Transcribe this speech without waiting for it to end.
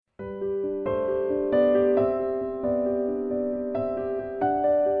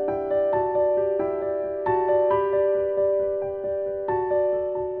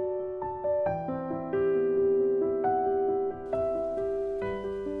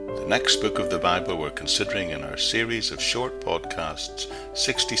The next book of the Bible we're considering in our series of short podcasts,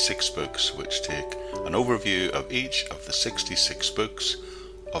 66 books, which take an overview of each of the 66 books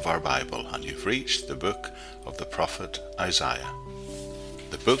of our Bible, and you've reached the book of the prophet Isaiah,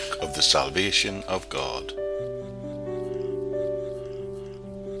 the book of the salvation of God.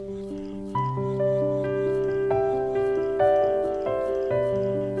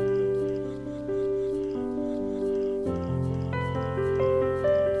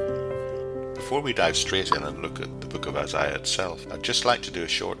 Before we dive straight in and look at the book of Isaiah itself, I'd just like to do a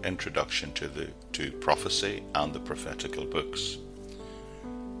short introduction to prophecy and the prophetical books.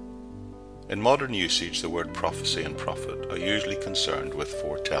 In modern usage, the word prophecy and prophet are usually concerned with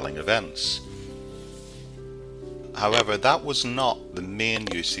foretelling events. However, that was not the main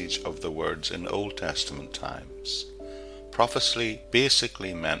usage of the words in Old Testament times. Prophecy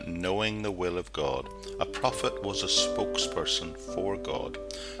basically meant knowing the will of God. A prophet was a spokesperson for God.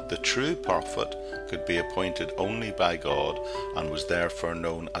 The true prophet could be appointed only by God and was therefore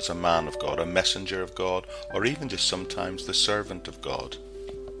known as a man of God, a messenger of God, or even just sometimes the servant of God.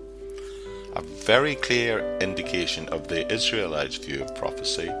 A very clear indication of the Israelites' view of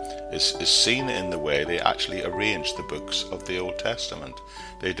prophecy is seen in the way they actually arranged the books of the Old Testament.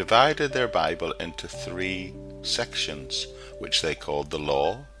 They divided their Bible into three sections, which they called the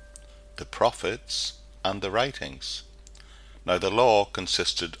Law, the Prophets, and the Writings. Now, the Law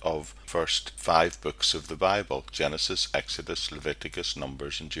consisted of first 5 books of the Bible: Genesis, Exodus, Leviticus,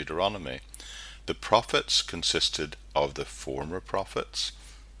 Numbers, and Deuteronomy. The Prophets consisted of the former prophets,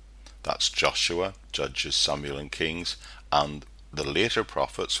 that's Joshua, Judges, Samuel, and Kings, and the later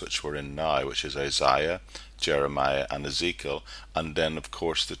prophets, which we're in now, which is Isaiah, Jeremiah, and Ezekiel, and then, of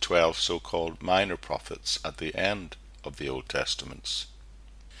course, the 12 so-called minor prophets at the end of the Old Testaments.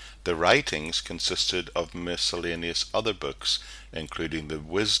 The Writings consisted of miscellaneous other books, including the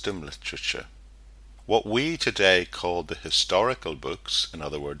wisdom literature. What we today call the historical books, in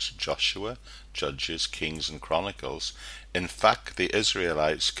other words, Joshua, Judges, Kings, and Chronicles, in fact the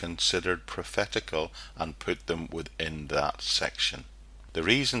Israelites considered prophetical and put them within that section. The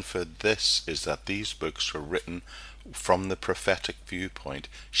reason for this is that these books were written from the prophetic viewpoint,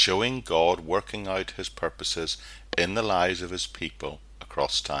 showing God working out his purposes in the lives of his people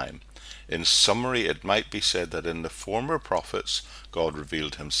across time. In summary, it might be said that in the former prophets, God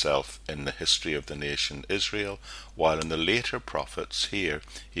revealed himself in the history of the nation Israel, while in the later prophets here,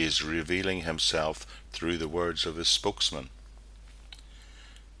 he is revealing himself through the words of his spokesman.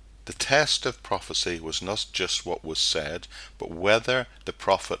 The test of prophecy was not just what was said, but whether the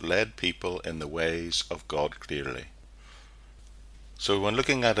prophet led people in the ways of God clearly. So when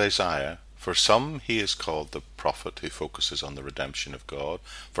looking at Isaiah, for some he is called the prophet who focuses on the redemption of God.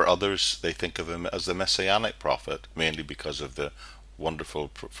 For others, they think of him as the messianic prophet, mainly because of the wonderful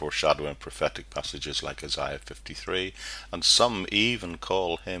foreshadowing prophetic passages like Isaiah 53, and some even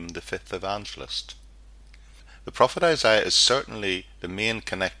call him the fifth evangelist. The prophet Isaiah is certainly the main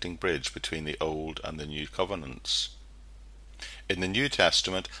connecting bridge between the Old and the New Covenants. In the New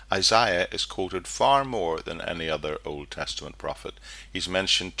Testament, Isaiah is quoted far more than any other Old Testament prophet. He's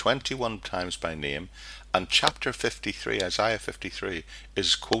mentioned 21 times by name, and chapter 53, Isaiah 53,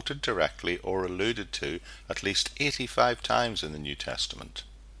 is quoted directly or alluded to at least 85 times in the New Testament.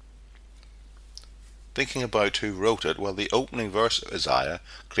 Thinking about who wrote it, well, the opening verse of Isaiah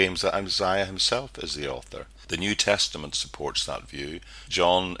claims that Isaiah himself is the author. The New Testament supports that view.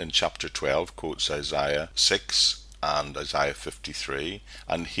 John in chapter 12 quotes Isaiah 6 and Isaiah 53,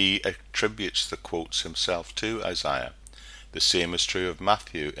 and he attributes the quotes himself to Isaiah. The same is true of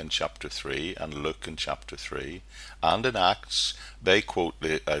Matthew in chapter 3 and Luke in chapter 3, and in Acts they quote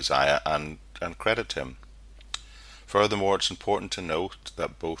Isaiah and credit him. Furthermore, it's important to note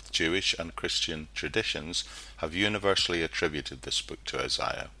that both Jewish and Christian traditions have universally attributed this book to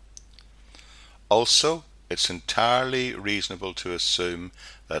Isaiah. Also, it's entirely reasonable to assume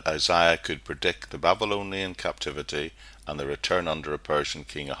that Isaiah could predict the Babylonian captivity and the return under a Persian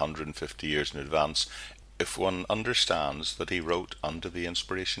king 150 years in advance if one understands that he wrote under the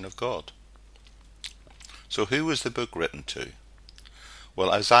inspiration of God. So who was the book written to?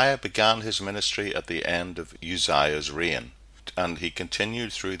 Well, Isaiah began his ministry at the end of Uzziah's reign, and he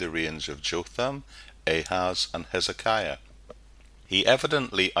continued through the reigns of Jotham, Ahaz, and Hezekiah. He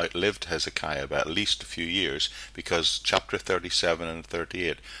evidently outlived Hezekiah by at least a few years, because chapter 37 and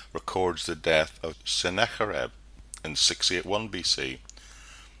 38 records the death of Sennacherib in 681 BC.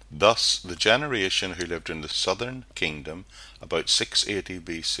 Thus, the generation who lived in the southern kingdom about 680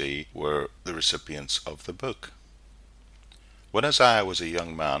 BC were the recipients of the book. When Isaiah was a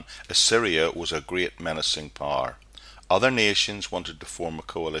young man, Assyria was a great menacing power. Other nations wanted to form a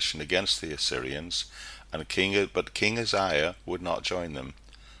coalition against the Assyrians, but King Uzziah would not join them.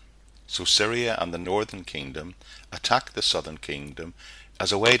 So Syria and the northern kingdom attacked the southern kingdom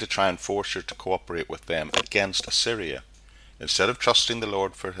as a way to try and force her to cooperate with them against Assyria. Instead of trusting the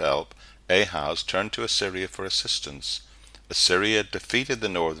Lord for help, Ahaz turned to Assyria for assistance. Assyria defeated the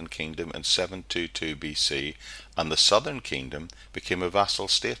northern kingdom in 722 BC, and the southern kingdom became a vassal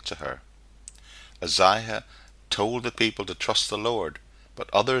state to her. Uzziah told the people to trust the Lord, but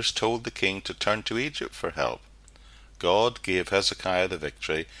others told the king to turn to Egypt for help. God gave Hezekiah the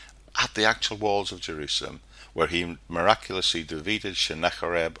victory at the actual walls of Jerusalem, where he miraculously defeated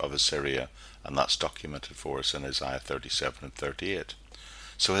Sennacherib of Assyria, and that's documented for us in Isaiah 37 and 38.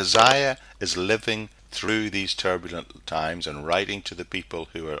 So Uzziah is living through these turbulent times and writing to the people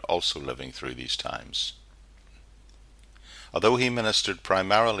who are also living through these times. Although he ministered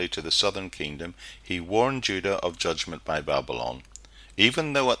primarily to the southern kingdom, he warned Judah of judgment by Babylon,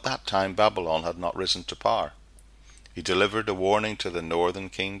 even though at that time Babylon had not risen to power. He delivered a warning to the northern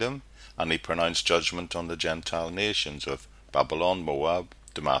kingdom, and he pronounced judgment on the Gentile nations of Babylon, Moab,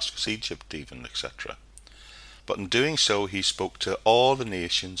 Damascus, Egypt even, etc. But in doing so, he spoke to all the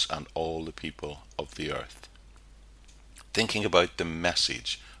nations and all the people of the earth. Thinking about the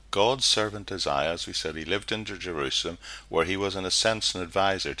message, God's servant Isaiah, as we said, he lived in Jerusalem, where he was in a sense an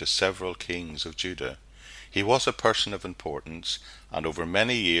advisor to several kings of Judah. He was a person of importance, and over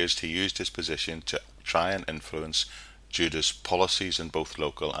many years he used his position to try and influence Judah's policies in both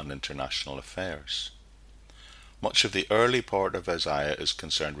local and international affairs. Much of the early part of Isaiah is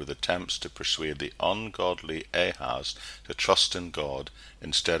concerned with attempts to persuade the ungodly Ahaz to trust in God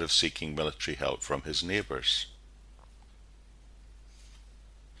instead of seeking military help from his neighbors.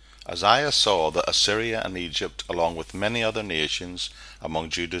 Isaiah saw that Assyria and Egypt, along with many other nations among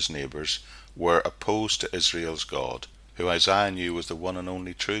Judah's neighbors, were opposed to Israel's God, who Isaiah knew was the one and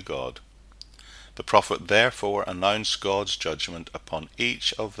only true God. The prophet therefore announced God's judgment upon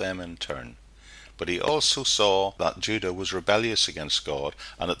each of them in turn. But he also saw that Judah was rebellious against God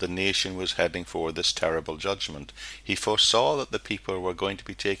and that the nation was heading for this terrible judgment. He foresaw that the people were going to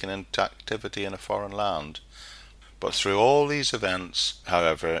be taken into captivity in a foreign land. But through all these events,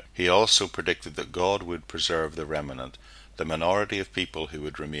 however, he also predicted that God would preserve the remnant, the minority of people who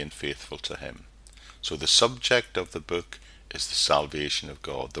would remain faithful to him. So the subject of the book is the salvation of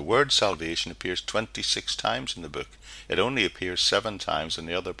God. The word salvation appears 26 times in the book. It only appears 7 times in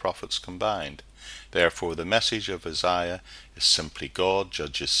the other prophets combined. Therefore, the message of Isaiah is simply God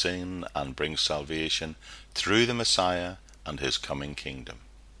judges sin and brings salvation through the Messiah and his coming kingdom.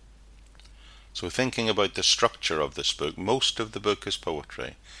 So thinking about the structure of this book, most of the book is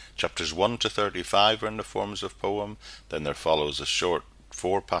poetry. Chapters 1 to 35 are in the forms of poem, then there follows a short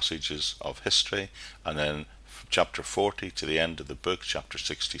 4 passages of history, and then chapter 40 to the end of the book, chapter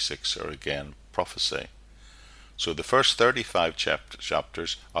 66, are again prophecy. So the first 35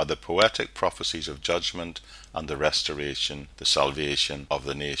 chapters are the poetic prophecies of judgment and the restoration, the salvation of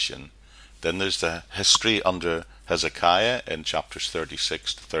the nation. Then there's the history under Hezekiah in chapters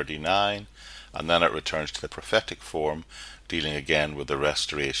 36 to 39, and then it returns to the prophetic form, dealing again with the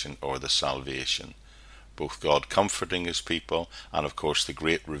restoration or the salvation. Both God comforting his people and of course the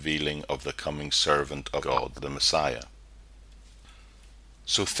great revealing of the coming servant of God, the Messiah.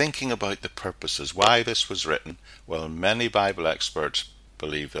 So thinking about the purposes, why this was written, well, many Bible experts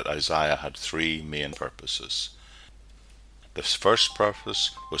believe that Isaiah had 3 main purposes. The first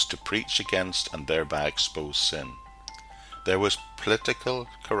purpose was to preach against and thereby expose sin. There was political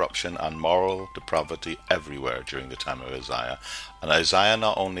corruption and moral depravity everywhere during the time of Isaiah, and Isaiah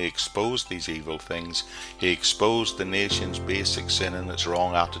not only exposed these evil things, he exposed the nation's basic sin and its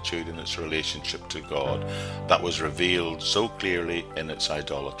wrong attitude in its relationship to God that was revealed so clearly in its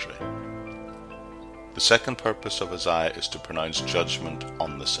idolatry. The second purpose of Isaiah is to pronounce judgment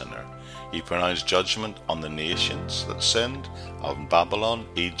on the sinner. He pronounced judgment on the nations that sinned, on Babylon,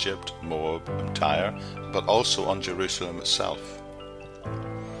 Egypt, Moab, and Tyre, but also on Jerusalem itself.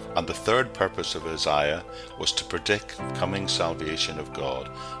 And the third purpose of Isaiah was to predict the coming salvation of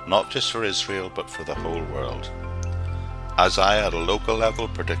God, not just for Israel, but for the whole world. Isaiah at a local level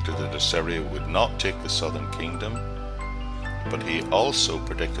predicted that Assyria would not take the southern kingdom, but he also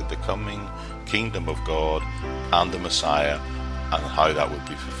predicted the coming kingdom of God and the Messiah, and how that would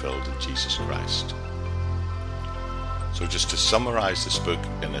be fulfilled in Jesus Christ. So just to summarize this book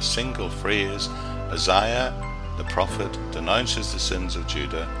in a single phrase, Isaiah, the prophet, denounces the sins of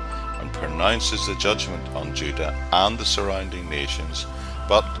Judah and pronounces the judgment on Judah and the surrounding nations,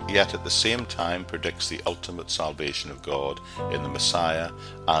 but yet at the same time predicts the ultimate salvation of God in the Messiah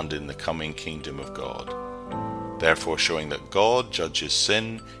and in the coming kingdom of God. therefore showing that God judges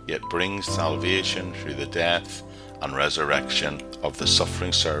sin, yet brings salvation through the death and resurrection of the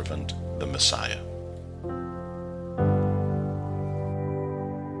suffering servant, the Messiah.